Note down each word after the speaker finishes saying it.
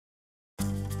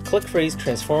Clickfree's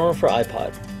Transformer for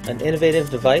iPod, an innovative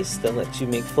device that lets you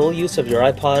make full use of your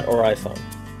iPod or iPhone.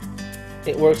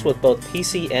 It works with both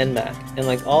PC and Mac, and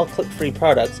like all Clickfree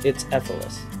products, it's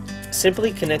effortless.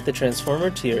 Simply connect the transformer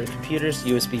to your computer's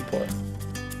USB port.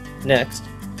 Next,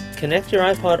 connect your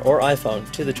iPod or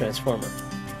iPhone to the transformer.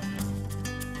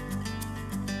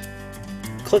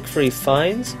 Clickfree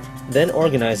finds, then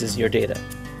organizes your data.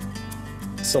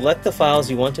 Select the files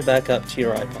you want to back up to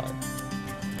your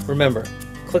iPod. Remember,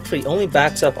 Clickfree only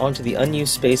backs up onto the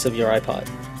unused space of your iPod.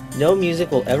 No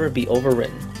music will ever be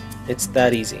overwritten. It's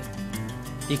that easy.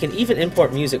 You can even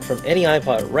import music from any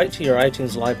iPod right to your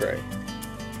iTunes library.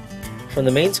 From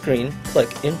the main screen,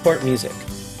 click Import Music.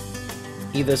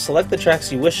 Either select the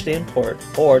tracks you wish to import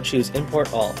or choose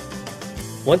Import All.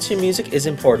 Once your music is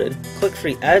imported,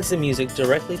 Clickfree adds the music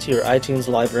directly to your iTunes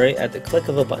library at the click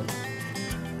of a button.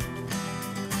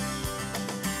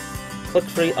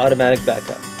 Clickfree Automatic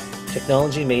Backup.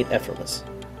 Technology made effortless.